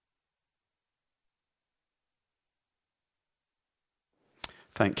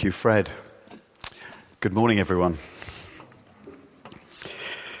Thank you, Fred. Good morning, everyone.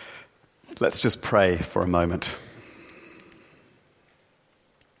 Let's just pray for a moment.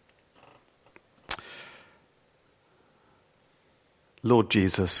 Lord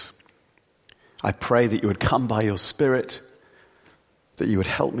Jesus, I pray that you would come by your Spirit, that you would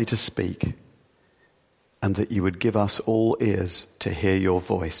help me to speak, and that you would give us all ears to hear your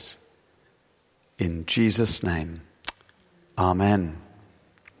voice. In Jesus' name, amen.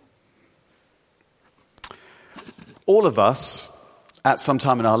 All of us, at some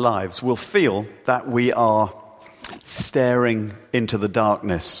time in our lives, will feel that we are staring into the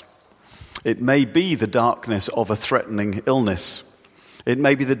darkness. It may be the darkness of a threatening illness. It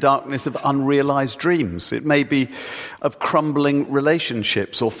may be the darkness of unrealized dreams. It may be of crumbling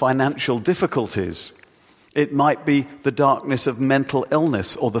relationships or financial difficulties. It might be the darkness of mental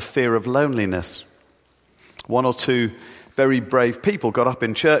illness or the fear of loneliness. One or two very brave people got up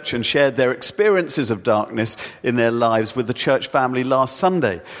in church and shared their experiences of darkness in their lives with the church family last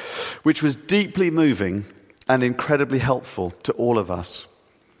Sunday, which was deeply moving and incredibly helpful to all of us.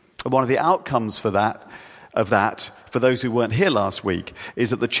 And one of the outcomes for that, for those who weren't here last week, is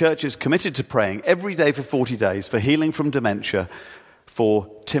that the church is committed to praying every day for 40 days for healing from dementia for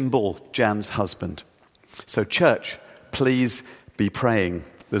Tim Ball, Jan's husband. So church, please be praying.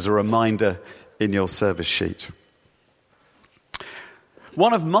 There's a reminder in your service sheet.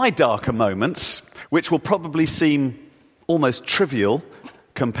 One of my darker moments, which will probably seem almost trivial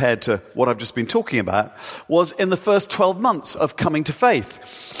compared to what I've just been talking about, was in the first 12 months of coming to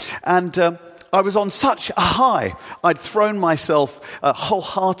faith. And I was on such a high. I'd thrown myself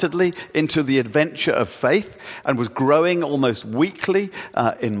wholeheartedly into the adventure of faith and was growing almost weekly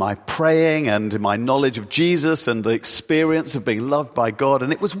in my praying and in my knowledge of Jesus and the experience of being loved by God.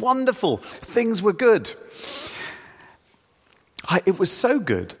 And it was wonderful. Things were good. It was so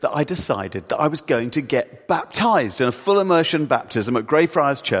good that I decided that I was going to get baptized in a full immersion baptism at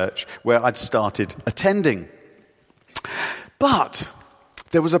Greyfriars Church, where I'd started attending. But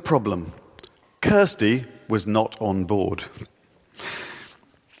there was a problem. Kirsty was not on board.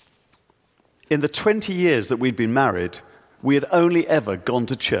 In the 20 years that we'd been married, we had only ever gone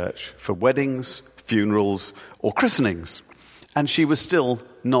to church for weddings, funerals, or christenings, and she was still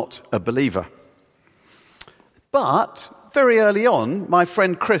not a believer. But very early on, my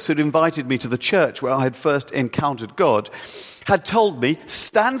friend Chris, who'd invited me to the church where I had first encountered God, had told me,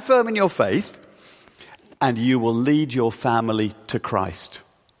 stand firm in your faith and you will lead your family to Christ.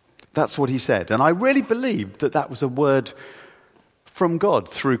 That's what he said. And I really believed that that was a word from God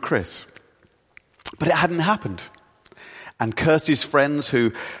through Chris. But it hadn't happened. And Kirsty's friends,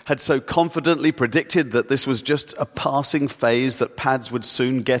 who had so confidently predicted that this was just a passing phase that Pads would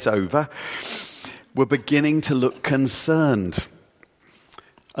soon get over, were beginning to look concerned.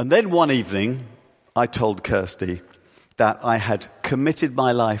 And then one evening, I told Kirsty that I had committed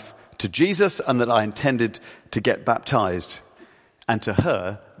my life to Jesus and that I intended to get baptized. And to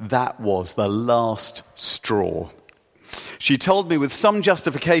her, that was the last straw. She told me with some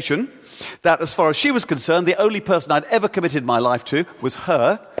justification that as far as she was concerned, the only person I'd ever committed my life to was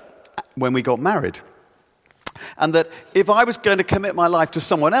her when we got married. And that if I was going to commit my life to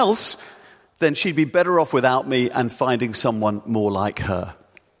someone else, then she'd be better off without me and finding someone more like her.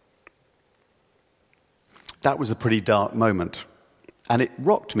 That was a pretty dark moment, and it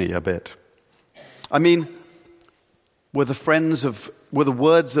rocked me a bit. I mean, were the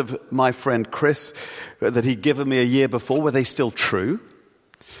words of my friend Chris that he'd given me a year before, were they still true?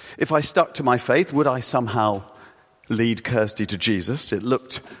 If I stuck to my faith, would I somehow lead Kirsty to Jesus? It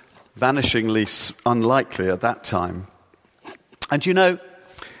looked vanishingly unlikely at that time. And you know,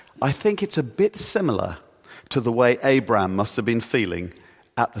 I think it's a bit similar to the way Abraham must have been feeling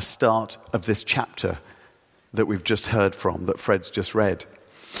at the start of this chapter that we've just heard from, that Fred's just read.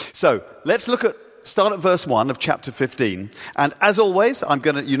 So let's start at verse 1 of chapter 15. And as always,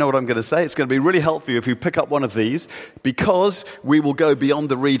 you know what I'm going to say. It's going to be really helpful if you pick up one of these, because we will go beyond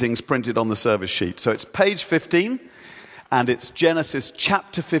the readings printed on the service sheet. So it's page 15, and it's Genesis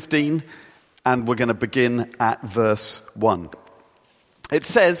chapter 15, and we're going to begin at verse 1. It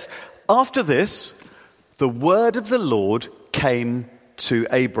says, after this, the word of the Lord came to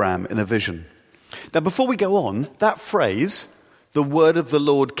Abraham in a vision. Now, before we go on, that phrase, the word of the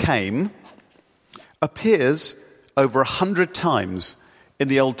Lord came, appears over 100 times in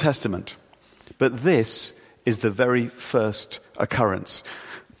the Old Testament. But this is the very first occurrence.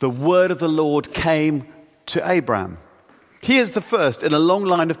 The word of the Lord came to Abraham. He is the first in a long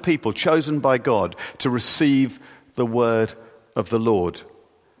line of people chosen by God to receive the word of the Lord.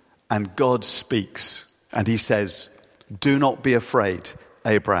 And God speaks, and he says, do not be afraid.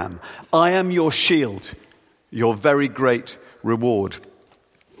 Abraham. I am your shield, your very great reward.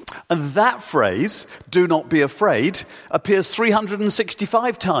 And that phrase, do not be afraid, appears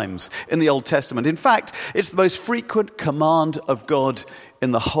 365 times in the Old Testament. In fact, it's the most frequent command of God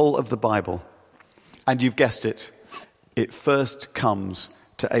in the whole of the Bible. And you've guessed it, it first comes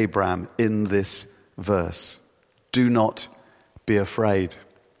to Abraham in this verse. Do not be afraid.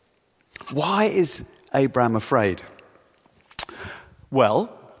 Why is Abraham afraid?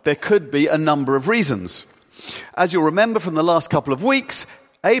 Well, there could be a number of reasons. As you'll remember from the last couple of weeks,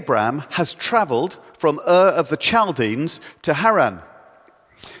 Abraham has traveled from Ur of the Chaldeans to Haran.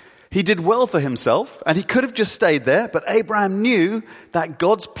 He did well for himself, and he could have just stayed there, but Abraham knew that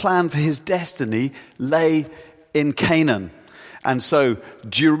God's plan for his destiny lay in Canaan. And so,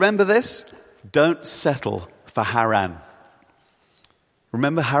 do you remember this? Don't settle for Haran.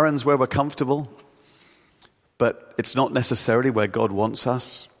 Remember, Haran's where we're comfortable, but it's not necessarily where God wants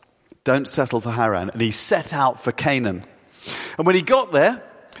us. Don't settle for Haran. And he set out for Canaan. And when he got there,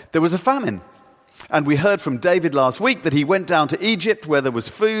 there was a famine. And we heard from David last week that he went down to Egypt where there was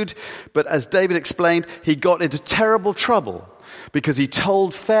food. But as David explained, he got into terrible trouble because he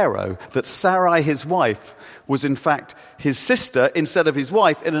told Pharaoh that Sarai, his wife, was in fact his sister instead of his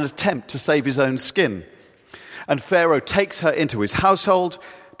wife in an attempt to save his own skin. And Pharaoh takes her into his household,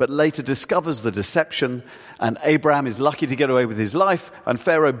 but later discovers the deception, and Abraham is lucky to get away with his life, and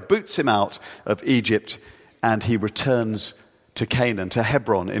Pharaoh boots him out of Egypt, and he returns to Canaan, to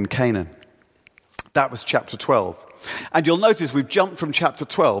Hebron in Canaan. That was chapter 12. And you'll notice we've jumped from chapter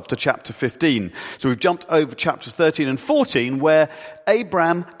 12 to chapter 15. So we've jumped over chapters 13 and 14, where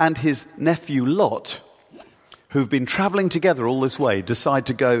Abraham and his nephew Lot, who've been traveling together all this way, decide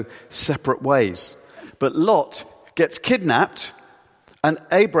to go separate ways. But Lot gets kidnapped, and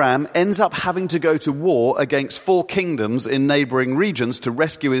Abraham ends up having to go to war against 4 kingdoms in neighboring regions to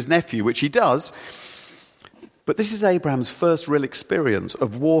rescue his nephew, which he does. But this is Abraham's first real experience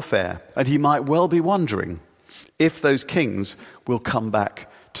of warfare, and he might well be wondering if those kings will come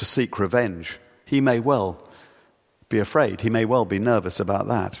back to seek revenge. He may well be afraid. He may well be nervous about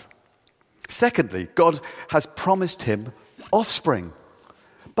that. Secondly, God has promised him offspring,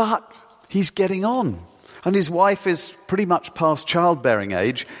 but he's getting on. And his wife is pretty much past childbearing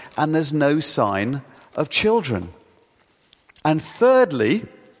age, and there's no sign of children. And thirdly,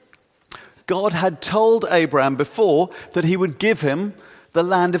 God had told Abraham before that he would give him the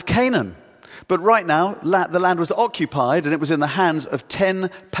land of Canaan. But right now, the land was occupied, and it was in the hands of 10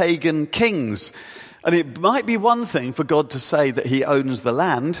 pagan kings. And it might be one thing for God to say that he owns the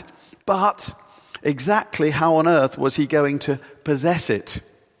land, but exactly how on earth was he going to possess it?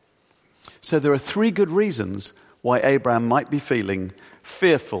 So there are 3 good reasons why Abraham might be feeling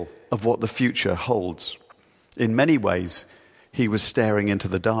fearful of what the future holds. In many ways, he was staring into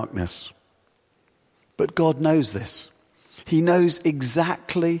the darkness. But God knows this. He knows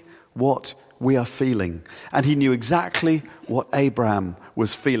exactly what we are feeling. And he knew exactly what Abraham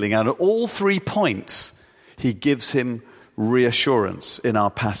was feeling. And at all 3 points, he gives him reassurance in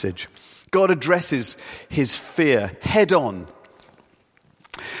our passage. God addresses his fear head on,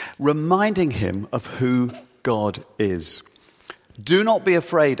 reminding him of who God is. Do not be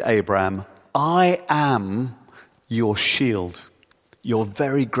afraid, Abraham. I am your shield, your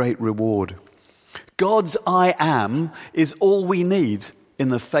very great reward. God's I am is all we need in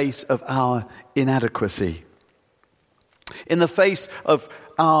the face of our inadequacy. In the face of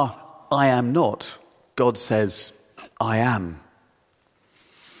our I am not, God says, I am.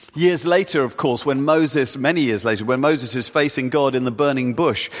 Years later, of course, many years later, when Moses is facing God in the burning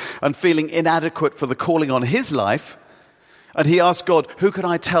bush and feeling inadequate for the calling on his life, and he asks God, who can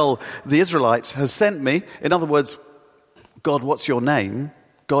I tell the Israelites has sent me? In other words, God, what's your name?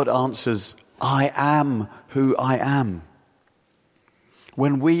 God answers, I am who I am.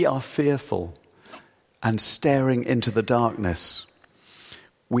 When we are fearful and staring into the darkness,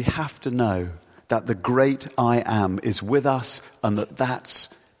 we have to know that the great I am is with us and that that's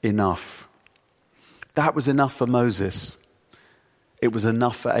enough. That was enough for Moses. It was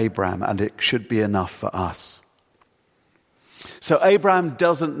enough for Abraham, and it should be enough for us. So Abraham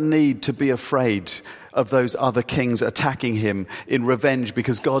doesn't need to be afraid of those other kings attacking him in revenge,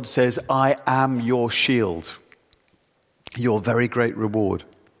 because God says, I am your shield, your very great reward.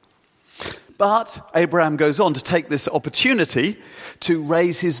 But Abraham goes on to take this opportunity to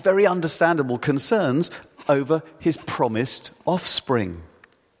raise his very understandable concerns over his promised offspring.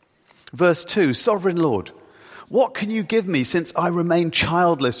 Verse 2, Sovereign Lord, what can you give me since I remain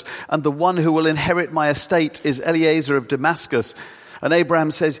childless, and the one who will inherit my estate is Eliezer of Damascus? And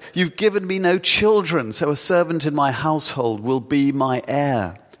Abraham says, "You've given me no children, so a servant in my household will be my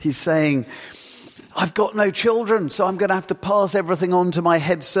heir." He's saying, I've got no children, so I'm going to have to pass everything on to my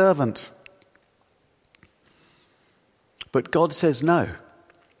head servant. But God says no.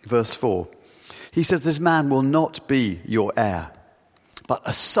 Verse 4. He says, "This man will not be your heir, but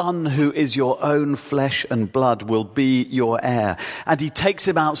a son who is your own flesh and blood will be your heir." And he takes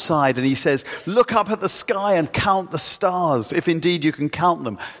him outside and he says, "Look up at the sky and count the stars, if indeed you can count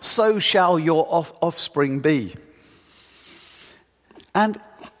them. So shall your offspring be." And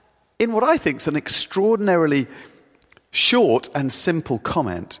in what I think is an extraordinarily short and simple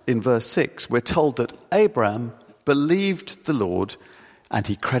comment in verse 6, we're told that Abraham believed the Lord and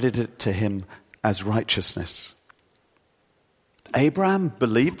he credited it to him as righteousness. Abraham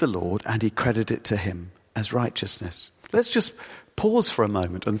believed the Lord and he credited it to him as righteousness. Let's just pause for a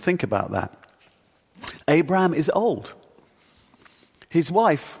moment and think about that. Abraham is old. His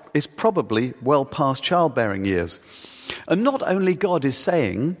wife is probably well past childbearing years. And not only God is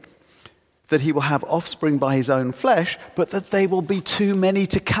saying that he will have offspring by his own flesh, but that they will be too many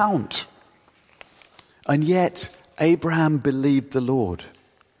to count. And yet, Abraham believed the Lord.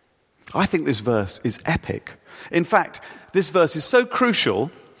 I think this verse is epic. In fact, this verse is so crucial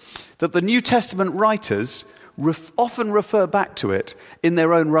that the New Testament writers often refer back to it in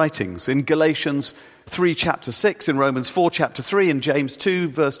their own writings. In Galatians 3, chapter 6, in Romans 4, chapter 3, in James 2,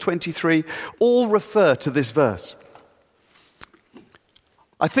 verse 23, all refer to this verse.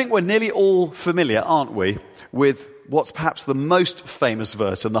 I think we're nearly all familiar, aren't we, with what's perhaps the most famous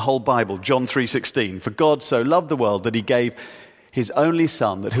verse in the whole Bible, John 3:16. "For God so loved the world that he gave his only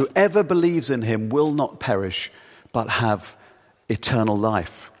Son, that whoever believes in him will not perish, but have eternal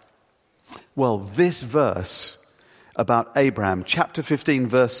life." Well, this verse about Abraham, chapter 15,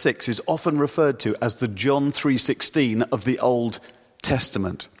 verse 6, is often referred to as the John 3:16 of the Old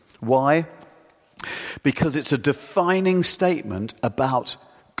Testament. Why? Because it's a defining statement about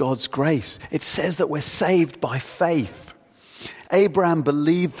God's grace. It says that we're saved by faith. Abraham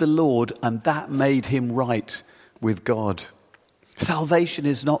believed the Lord and that made him right with God. Salvation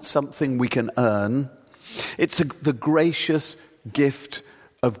is not something we can earn. It's the gracious gift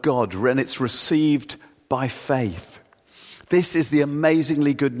of God, and it's received by faith. This is the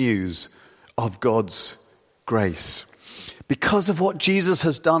amazingly good news of God's grace. Because of what Jesus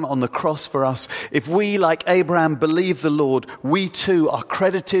has done on the cross for us, if we, like Abraham, believe the Lord, we too are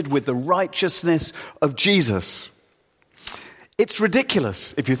credited with the righteousness of Jesus. It's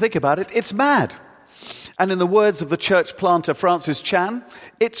ridiculous. If you think about it, it's mad. And in the words of the church planter Francis Chan,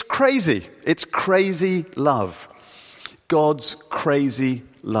 it's crazy. It's crazy love. God's crazy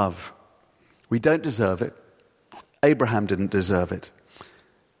love. We don't deserve it. Abraham didn't deserve it.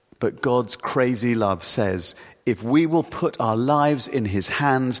 But God's crazy love says, if we will put our lives in his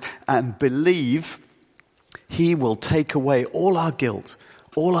hands and believe, he will take away all our guilt,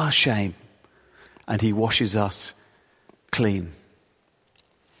 all our shame, and he washes us clean.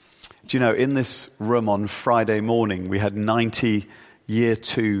 Do you know, in this room on Friday morning, we had 90 Year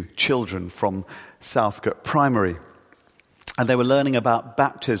 2 children from Southcote Primary. And they were learning about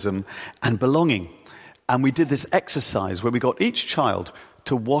baptism and belonging. And we did this exercise where we got each child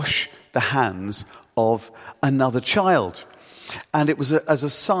to wash the hands of another child. And it was as a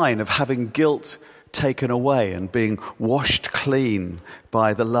sign of having guilt taken away and being washed clean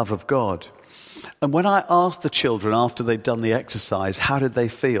by the love of God. And when I asked the children after they'd done the exercise, how did they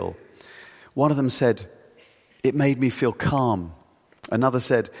feel? One of them said, "It made me feel calm." Another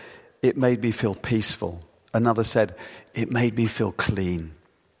said, "It made me feel peaceful." Another said, "It made me feel clean."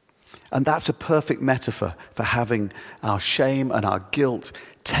 And that's a perfect metaphor for having our shame and our guilt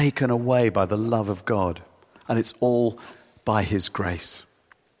taken away by the love of God. And it's all by his grace.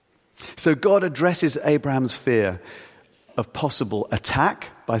 So God addresses Abraham's fear of possible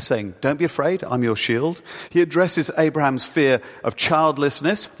attack by saying, "Don't be afraid, I'm your shield." He addresses Abraham's fear of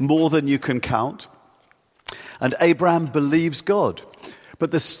childlessness, more than you can count. And Abraham believes God.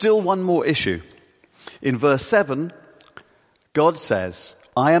 But there's still one more issue. In verse 7, God says,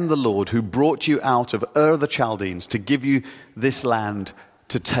 "I am the Lord who brought you out of Ur of the Chaldeans to give you this land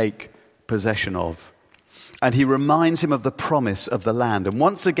to take possession of." And he reminds him of the promise of the land. And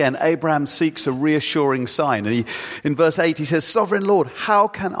once again, Abraham seeks a reassuring sign. And in verse 8, he says, "Sovereign Lord, how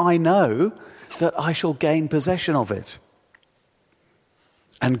can I know that I shall gain possession of it?"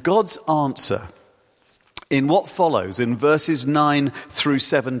 And God's answer in what follows in verses 9 through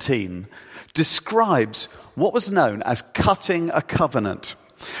 17 describes what was known as cutting a covenant,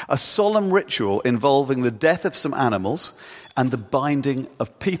 a solemn ritual involving the death of some animals and the binding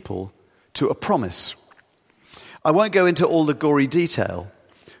of people to a promise. I won't go into all the gory detail,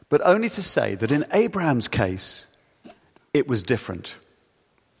 but only to say that in Abraham's case, it was different.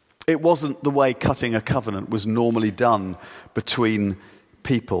 It wasn't the way cutting a covenant was normally done between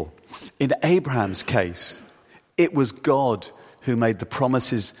people. In Abraham's case, it was God who made the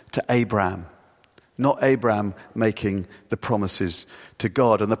promises to Abraham, not Abraham making the promises to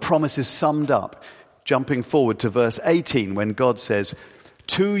God. And the promise is summed up, jumping forward to verse 18, when God says,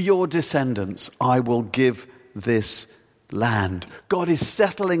 "To your descendants I will give this land." God is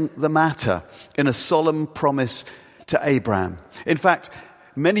settling the matter in a solemn promise to Abraham. In fact,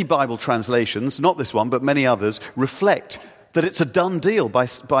 many Bible translations, not this one, but many others, reflect that it's a done deal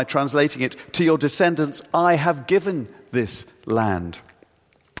by translating it, "To your descendants I have given this land."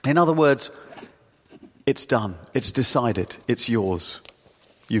 In other words, it's done, it's decided, it's yours.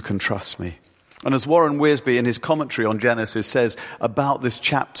 You can trust me. And as Warren Wiersbe in his commentary on Genesis says about this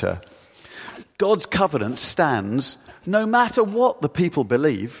chapter, God's covenant stands no matter what the people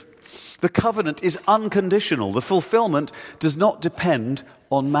believe. The covenant is unconditional. The fulfillment does not depend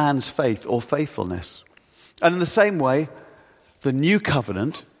on man's faith or faithfulness. And in the same way, the new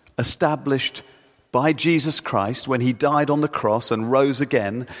covenant established by Jesus Christ when he died on the cross and rose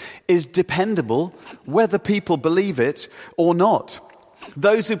again is dependable whether people believe it or not.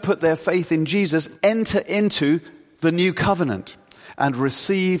 Those who put their faith in Jesus enter into the new covenant and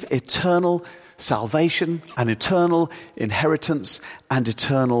receive eternal salvation and eternal inheritance and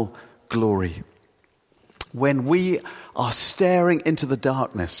eternal glory. When we are staring into the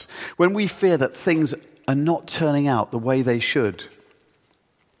darkness, when we fear that things are not turning out the way they should,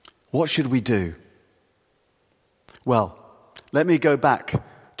 what should we do? Well, let me go back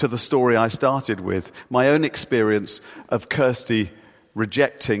to the story I started with, my own experience of Kirsty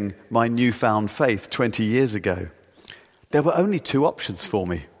rejecting my newfound faith 20 years ago. There were only two options for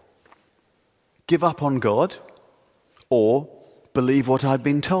me: give up on God or believe what I'd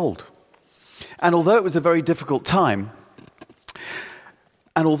been told. And although it was a very difficult time,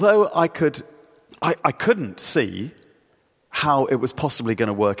 and although I couldn't see how it was possibly going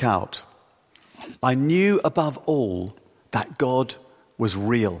to work out, I knew above all that God was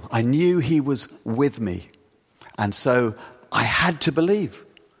real. I knew he was with me. And so I had to believe.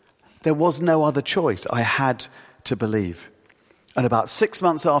 There was no other choice. I had to believe. And about 6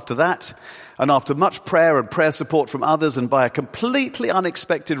 months after that, and after much prayer and prayer support from others, and by a completely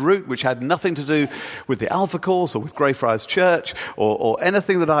unexpected route which had nothing to do with the Alpha Course or with Greyfriars Church or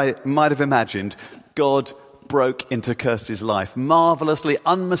anything that I might have imagined, God broke into Kirsty's life marvelously,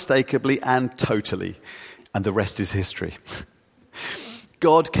 unmistakably, and totally. And the rest is history.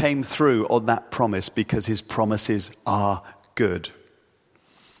 God came through on that promise because his promises are good.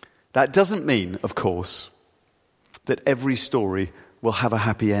 That doesn't mean, of course, that every story will have a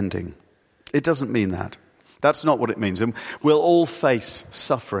happy ending. It doesn't mean that. That's not what it means. And we'll all face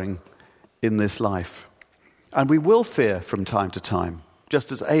suffering in this life. And we will fear from time to time,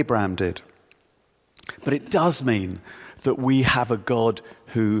 just as Abraham did. But it does mean that we have a God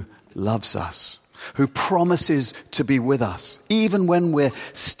who loves us, who promises to be with us, even when we're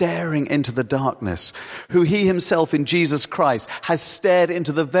staring into the darkness, who he himself in Jesus Christ has stared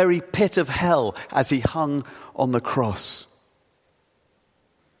into the very pit of hell as he hung on the cross,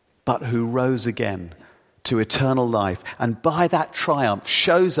 but who rose again to eternal life, and by that triumph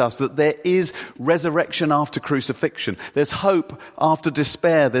shows us that there is resurrection after crucifixion. There's hope after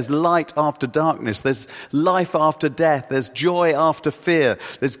despair. There's light after darkness. There's life after death. There's joy after fear.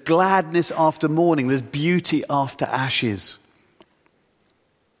 There's gladness after mourning. There's beauty after ashes.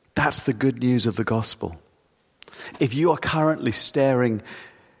 That's the good news of the gospel. If you are currently staring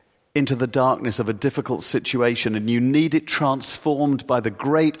into the darkness of a difficult situation and you need it transformed by the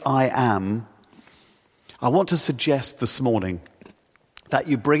great I am, I want to suggest this morning that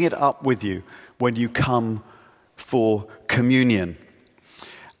you bring it up with you when you come for communion.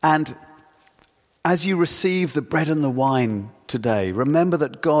 And as you receive the bread and the wine today, remember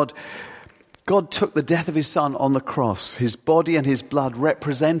that God took the death of his son on the cross, his body and his blood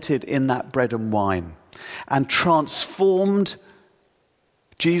represented in that bread and wine, and transformed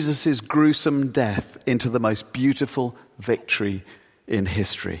Jesus' gruesome death into the most beautiful victory in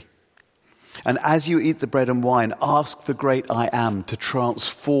history. And as you eat the bread and wine, ask the great I am to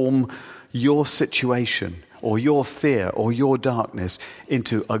transform your situation or your fear or your darkness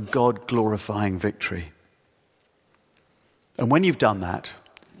into a God-glorifying victory. And when you've done that,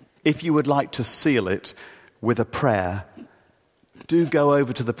 if you would like to seal it with a prayer, do go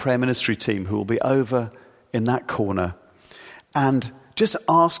over to the prayer ministry team who will be over in that corner and just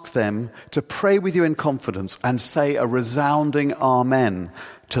ask them to pray with you in confidence and say a resounding amen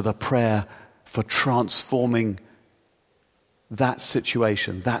to the prayer for transforming that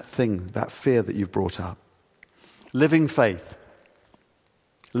situation, that thing, that fear that you've brought up. Living faith,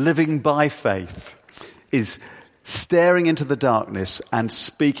 living by faith, is staring into the darkness and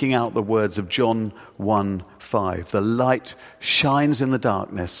speaking out the words of John 1:5. The light shines in the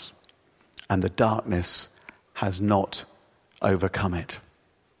darkness, and the darkness has not overcome it.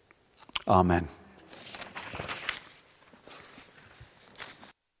 Amen.